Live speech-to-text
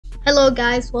Hello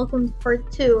guys, welcome to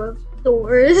part 2 of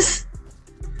Doors.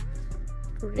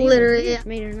 Literally, I just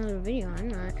made another video. I'm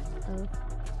not.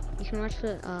 You can watch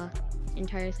the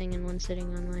entire thing in one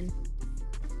sitting online.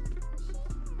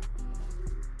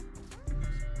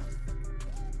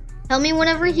 tell me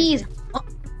whenever he's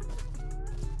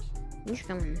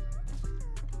coming.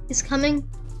 He's coming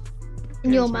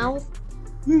in No, your he's not.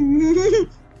 mouth.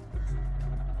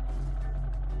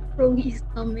 Bro, he's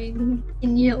coming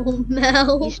in your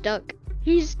mouth. He's stuck.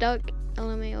 He's stuck.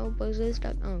 LMAO, Bozo's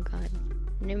stuck. Oh god.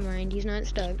 Never mind. He's not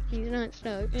stuck. He's not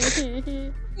stuck. Is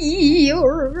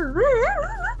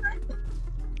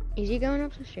he going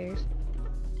up the stairs?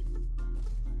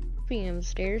 Speaking of the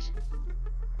stairs,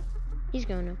 he's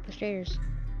going up the stairs.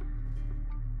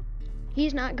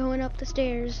 He's not going up the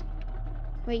stairs.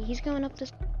 Wait, he's going up the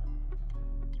stairs.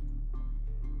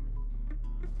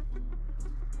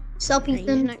 Sup, He's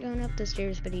Ethan? not going up the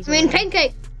stairs, but he's. I mean, alive.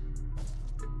 Pancake!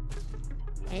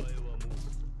 Hey.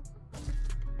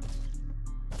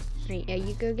 Right, yeah,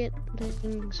 you go get the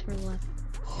things from the left.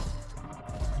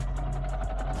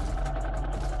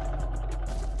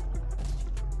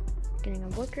 Getting a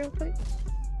book real quick.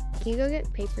 Can you go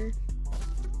get paper?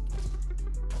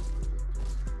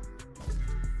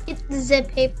 Get the zip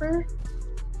paper.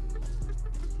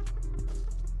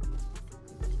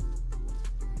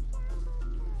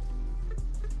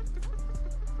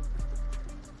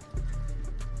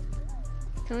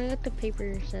 Tell me what the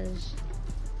paper says.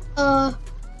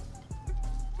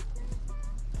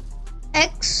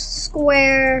 X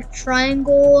square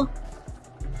triangle.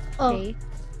 Oh, Okay.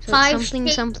 So five it's something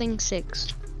shape- something 6.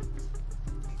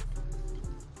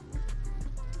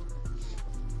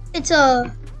 it's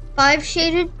a 5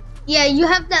 shaded. Yeah, you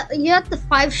have that. You have the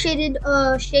 5 shaded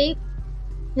shape.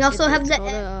 You also have It's the.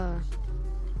 called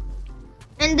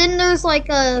And then there's like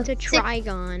a. it's a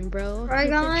trigon, bro.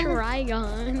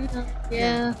 Trigon? It's a trigon.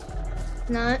 Yeah.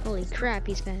 Not. Holy crap,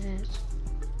 he's badass.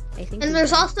 I think. And he's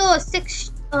there's bad. also a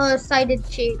 6 sided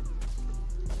shape.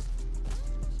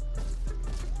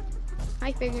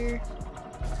 I figure.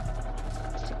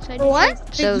 6-sided What?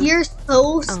 shape. So, you're so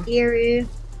Oh. scary.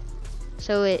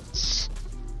 So it's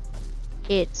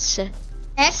X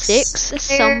 6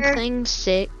 square, something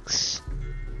 6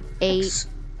 8. X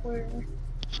square.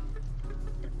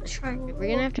 Triangle. We're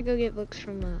gonna have to go get books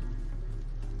from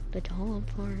the tall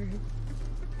part. I'm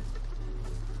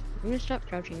gonna stop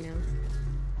crouching now.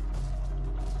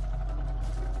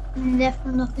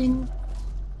 Never nothing.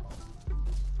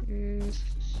 The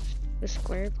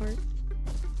square part.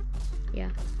 Yeah.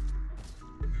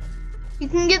 You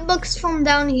can get books from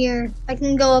down here. I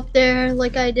can go up there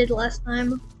like I did last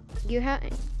time. You have.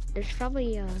 There's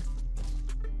probably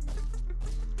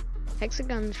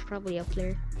hexagon's probably up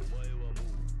there.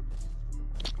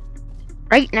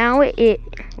 Right now we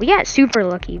got super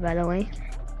lucky, by the way.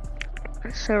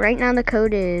 So right now the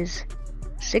code is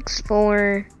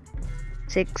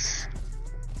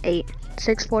 6468.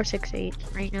 6468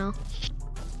 right now.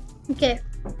 Okay.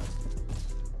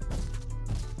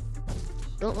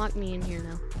 Don't lock me in here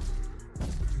though.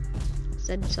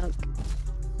 Said suck.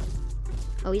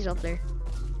 Oh, he's up there.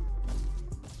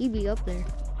 He be up there.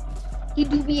 He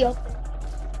do be up.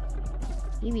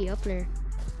 He be up there.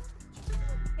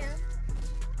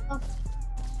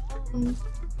 Um, Alright,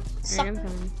 I'm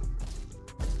coming.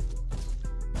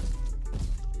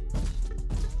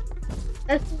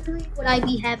 That's really what I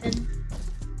be having.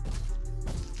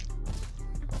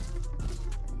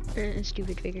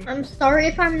 Stupid figure. I'm sorry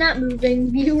if I'm not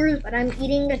moving, viewers, but I'm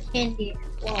eating a candy.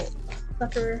 Wow,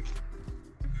 sucker.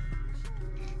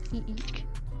 Eek.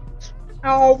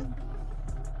 Ow.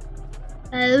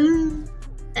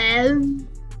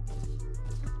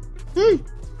 Hmm.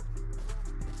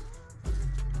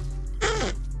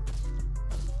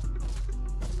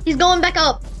 He's going back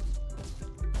up.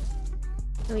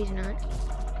 No, he's not.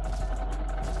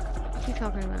 What you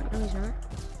talking about? No, he's not.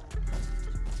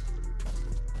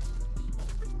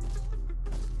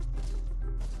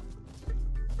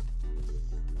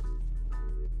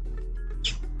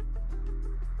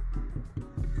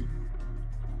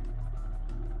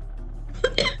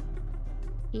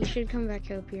 He should come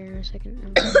back up here in a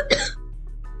second.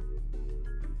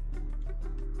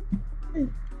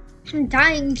 I'm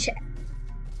dying, chat.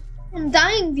 I'm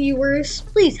dying, viewers.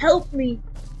 Please help me.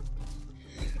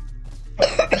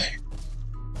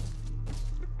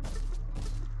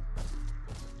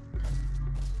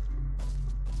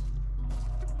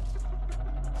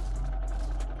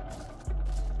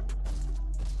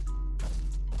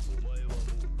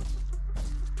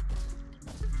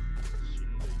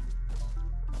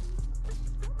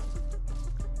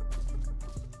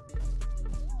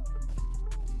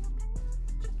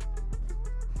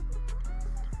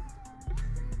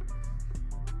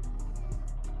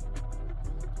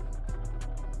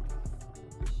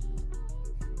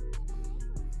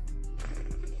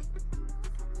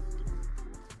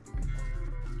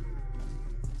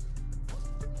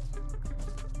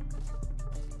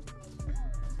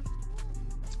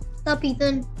 What's up,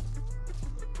 Ethan?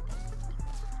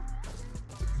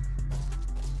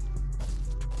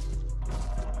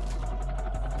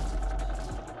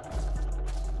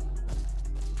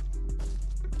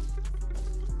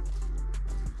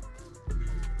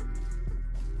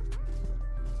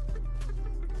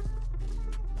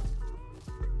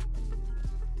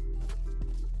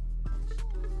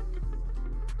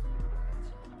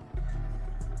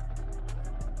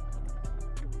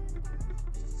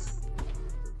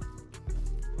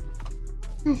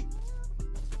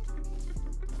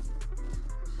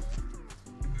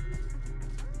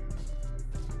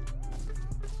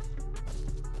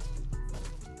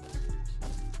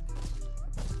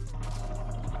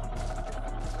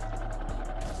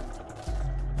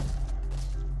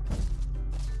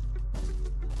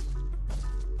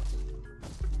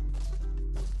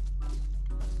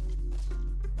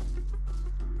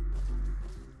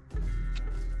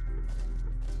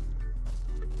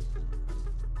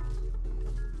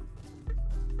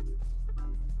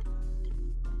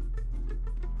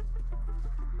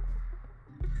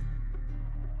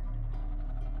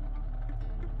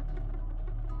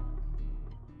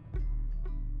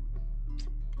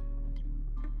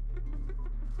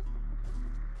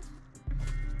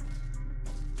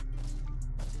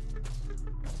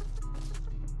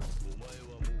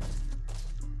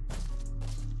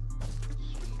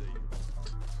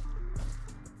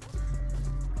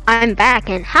 I'm back,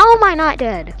 and how am I not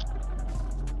dead?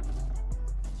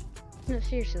 No,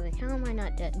 seriously, like, how am I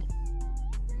not dead?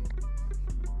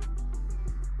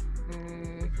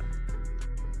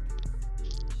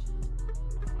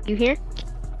 You here?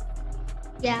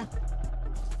 Yeah.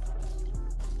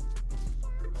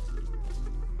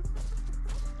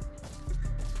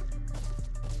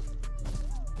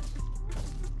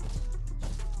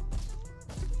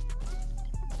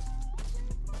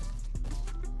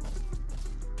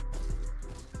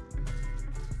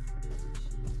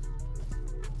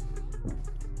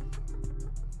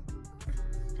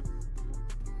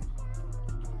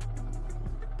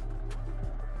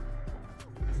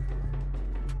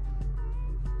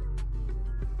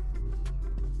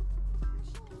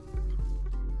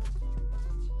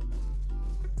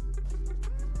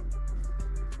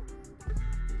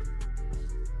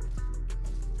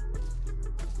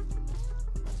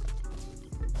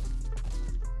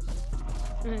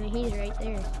 He's right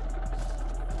there.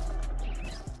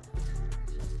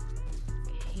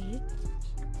 Okay.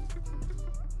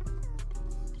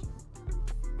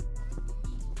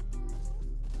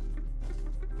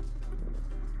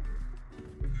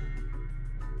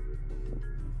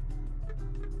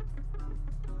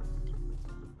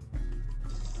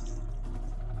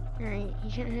 Alright,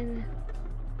 he shouldn't have...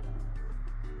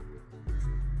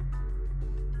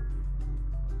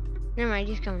 Never mind,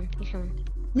 he's coming. He's coming.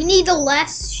 We need the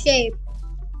last shape.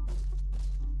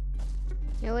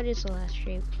 Yeah, what is the last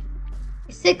shape?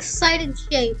 A six-sided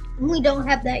shape. We don't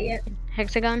have that yet.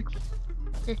 Hexagon?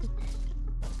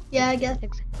 Yeah, I guess.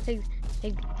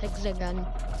 Hexagon.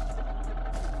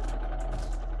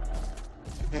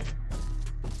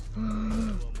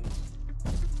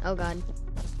 Oh god.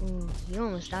 Ooh, you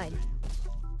almost died.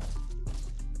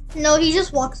 No, he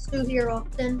just walks through here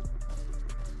often.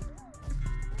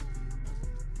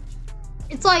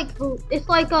 It's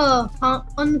like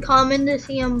uncommon to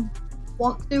see him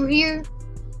walk through here,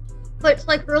 but it's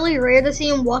like really rare to see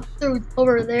him walk through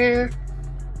over there.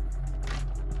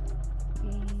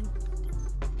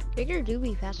 Figure do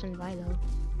be passing by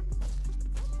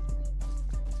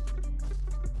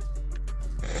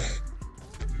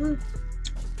though.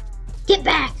 Get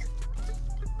back!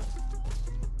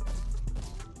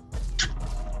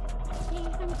 Hey,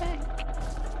 I'm back.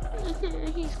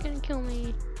 He's gonna kill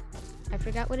me. I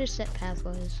forgot what his set path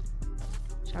was.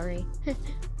 Sorry.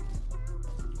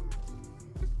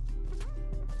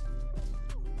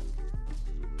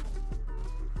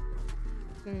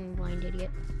 Blind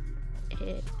idiot.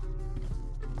 Hit.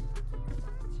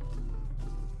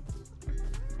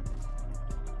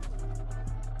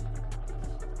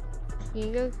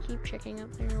 You go keep checking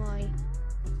up there, why?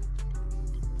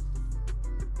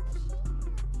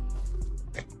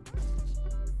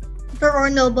 There are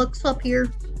no books up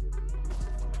here.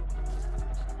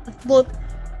 Look.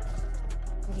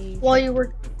 While you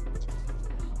were...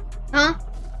 Huh?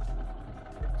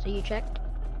 So you checked?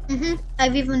 Mm-hmm.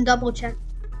 I've even double checked.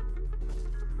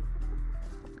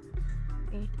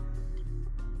 Okay.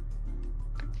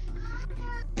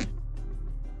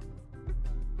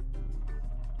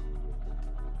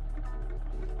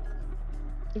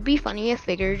 It'd be funny if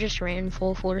Figure just ran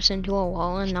full force into a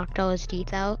wall and knocked all his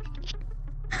teeth out.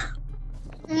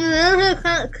 I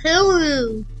can't kill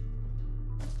you.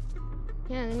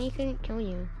 Yeah, then he couldn't kill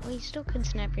you. Well, he still could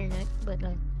snap your neck, but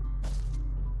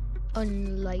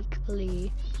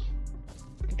unlikely.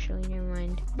 Actually, never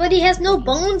mind. But he has no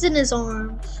bones in his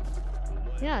arms.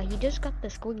 Yeah, he just got the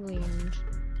squiggly arms.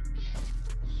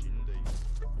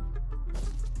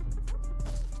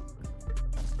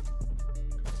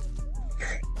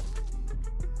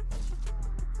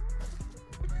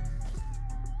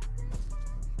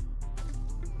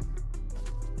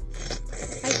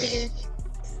 Hi, Peter.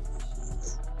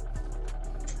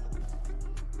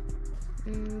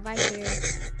 Bye, Peter.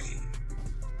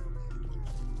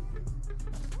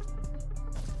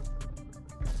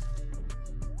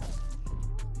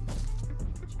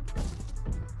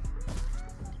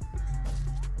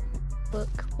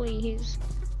 Look, please.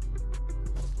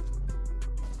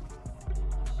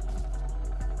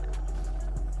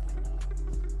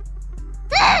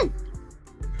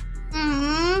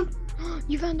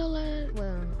 You found the last.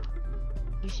 Well,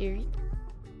 you serious?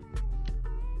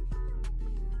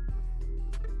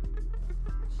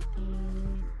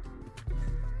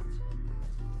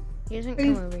 He hasn't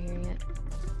come over here yet.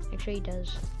 Actually, he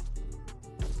does.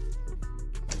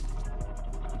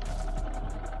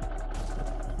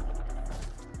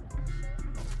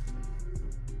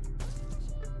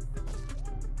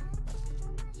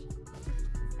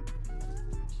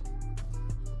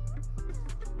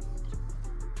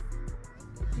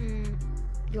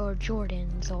 Your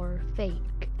Jordans are fake.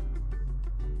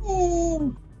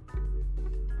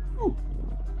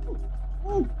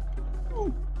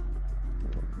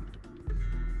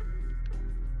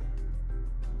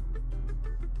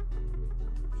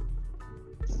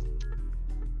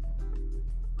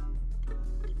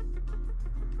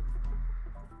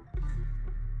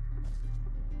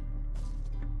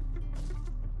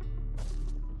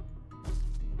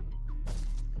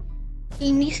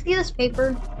 Can you see this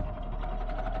paper?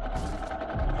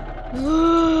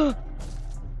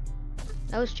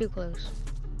 That was too close.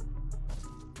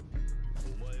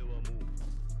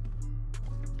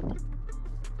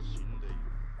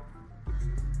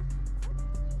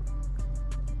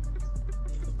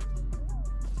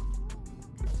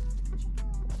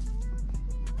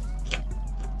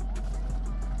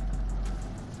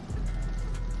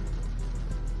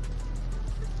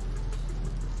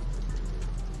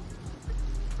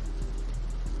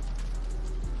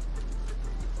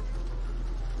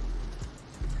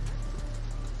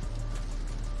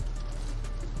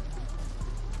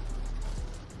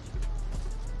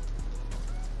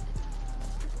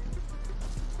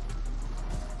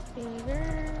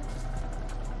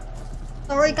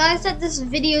 Sorry guys that this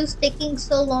video is taking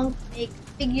so long to make.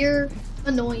 Figure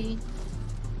annoying.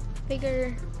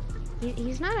 Figure,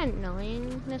 he's not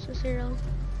annoying necessarily.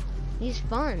 He's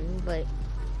fun, but it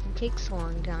takes a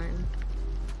long time.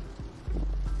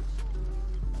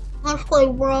 Honestly,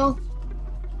 bro.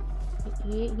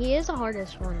 He is the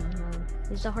hardest one, though.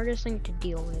 He's the hardest thing to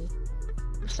deal with.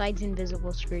 Besides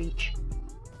Invisible Screech.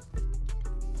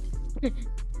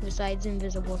 Besides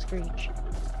Invisible Screech.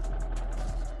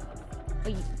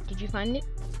 Oh, did you find it?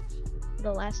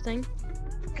 The last thing?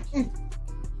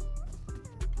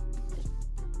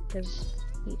 Because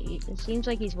it seems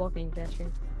like he's walking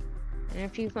faster. And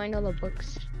after you find all the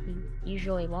books, he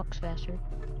usually walks faster.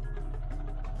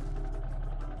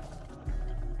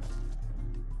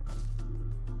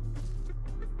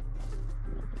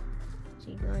 Is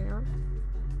he going on?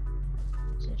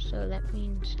 So that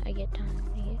means I get time to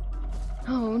make it.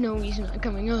 Oh no, he's not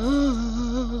coming.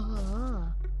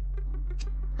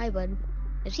 Hi, bud.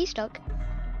 Is he stuck?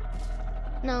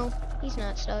 No, he's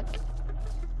not stuck.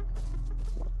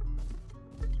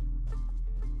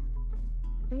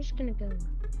 I'm just gonna go.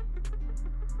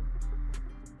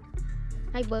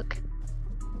 Hi, book.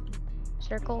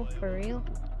 Circle, for real?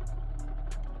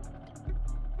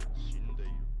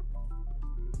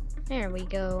 There we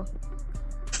go.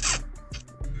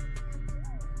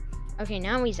 Okay,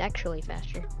 now he's actually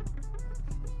faster.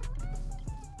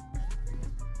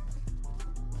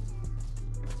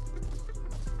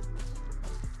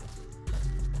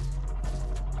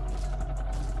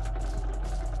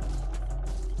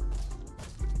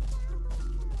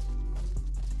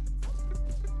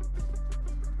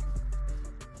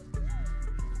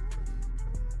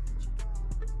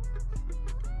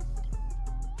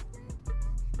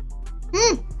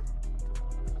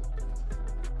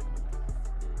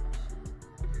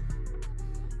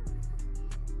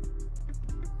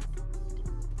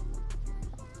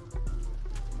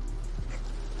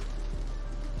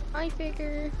 I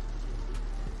figure.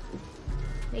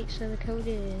 Wait, so the code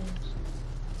is.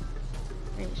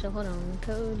 Alright, so hold on.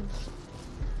 Code's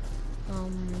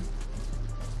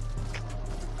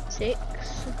 6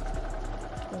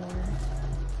 4.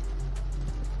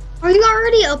 Are you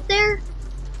already up there?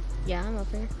 Yeah, I'm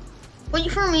up there.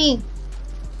 Wait for me.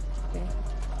 Okay.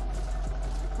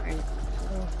 Alright,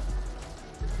 so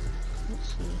let's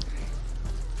see.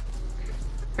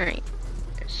 Alright.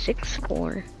 6,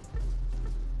 4.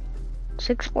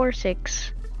 6, 4,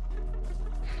 6.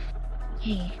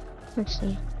 Hey, let's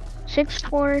see. 6,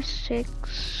 4,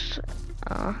 6,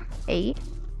 8.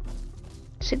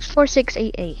 6, 4, 6,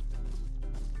 8, 8.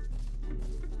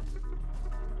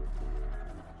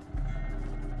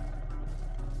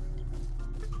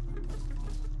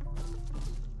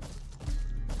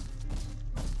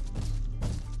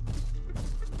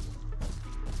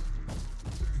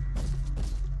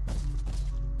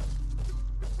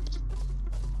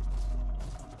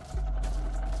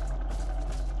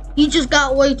 You just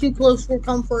got way too close for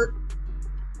comfort.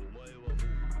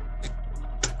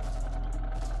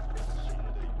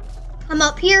 I'm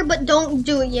up here, but don't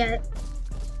do it yet.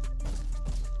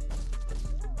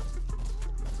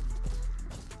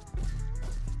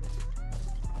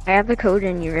 I have the code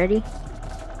in, you ready?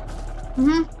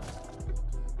 Mm-hmm.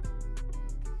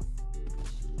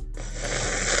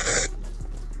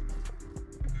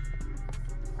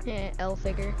 Yeah, L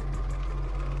figure.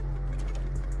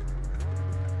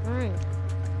 Alright.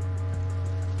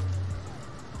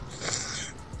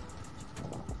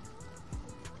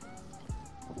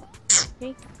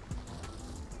 Okay.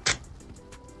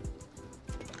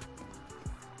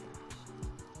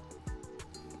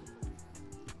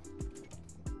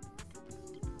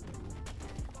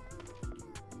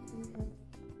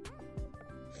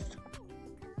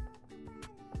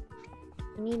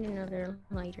 I need another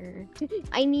lighter.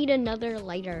 I need another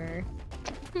lighter.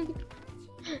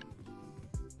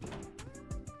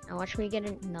 Now watch me get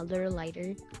another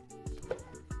lighter.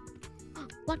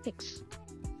 Lockpicks.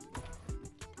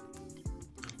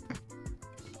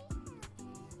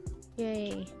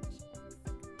 Yay.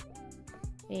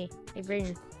 Hey,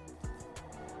 Brayden.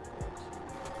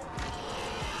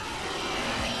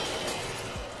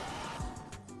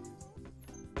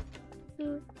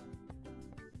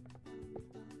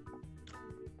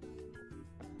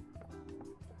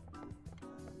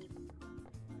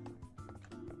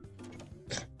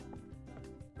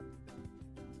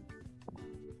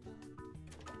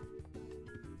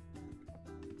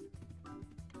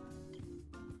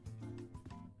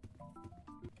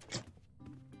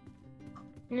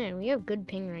 Man, we have good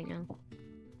ping right now.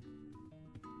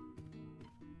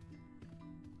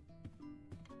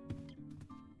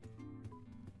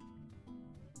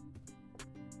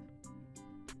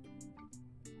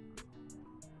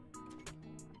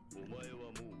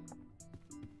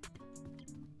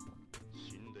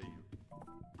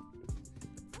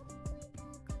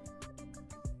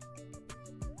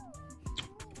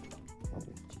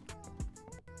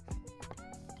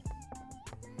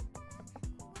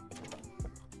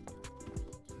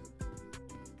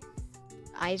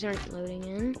 Eyes aren't loading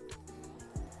in.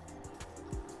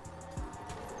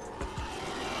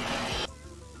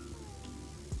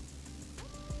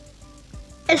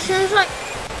 As soon as I...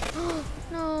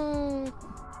 No.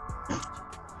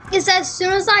 It's as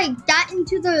soon as I got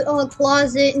into the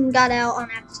closet and got out on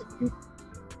accident.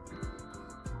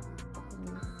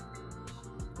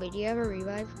 Wait, do you have a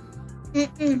revive?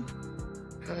 Mm-mm.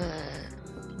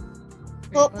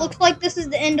 Well, Well, looks like this is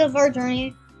the end of our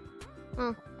journey.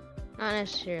 Oh, not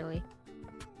necessarily.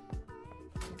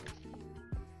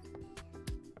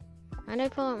 How'd I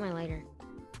pull out my lighter?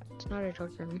 It's not a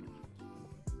torch room.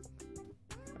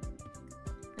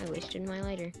 I wasted my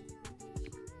lighter.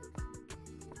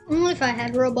 Only if I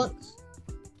had Robux.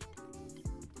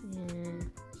 Yeah.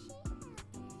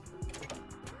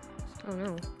 Oh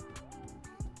no.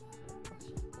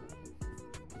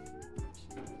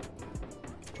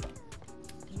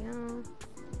 Yeah. I'm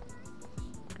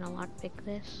gonna lockpick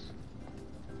this.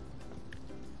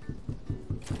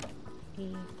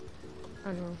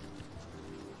 Oh no.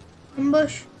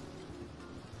 Ambush.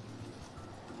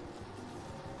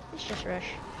 Let's just rush.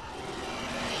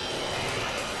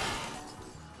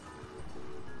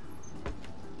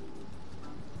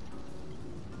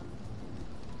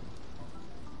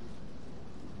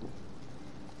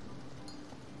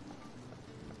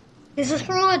 Is this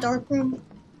from a dark room?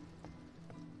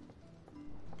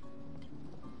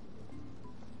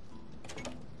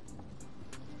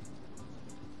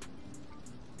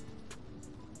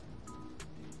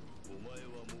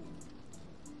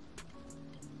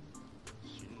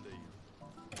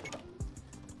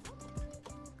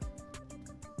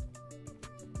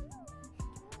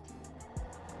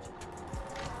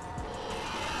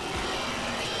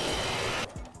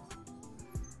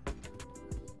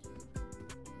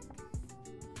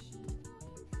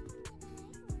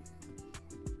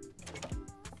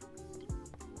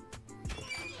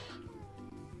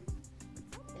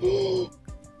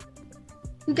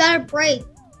 You got a break.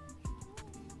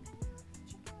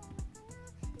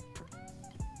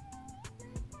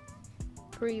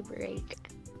 Pre-break.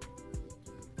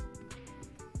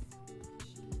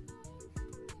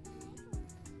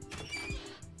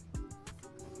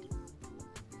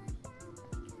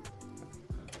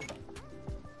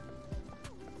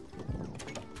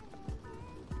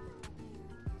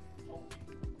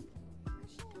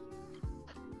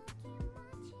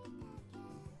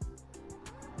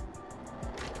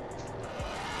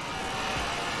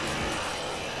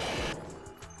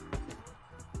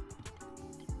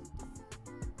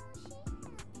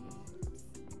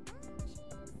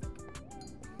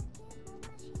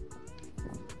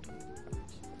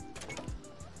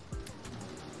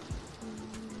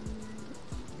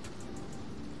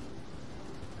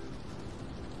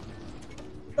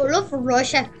 Sort of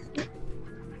rush at.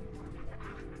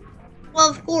 Well,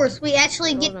 of course, we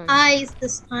actually get Hold on. eyes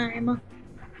this time.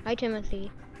 Hi,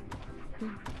 Timothy.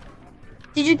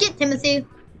 Did you get Timothy?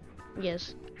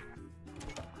 Yes.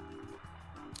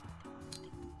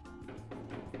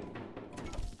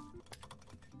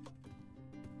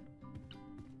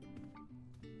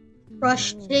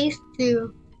 Rush chase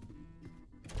 2.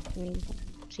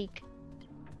 Seek.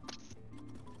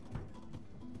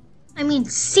 I mean,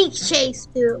 seek chase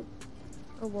 2.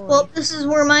 Oh boy. Well, this is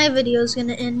where my video is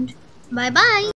gonna end. Bye bye.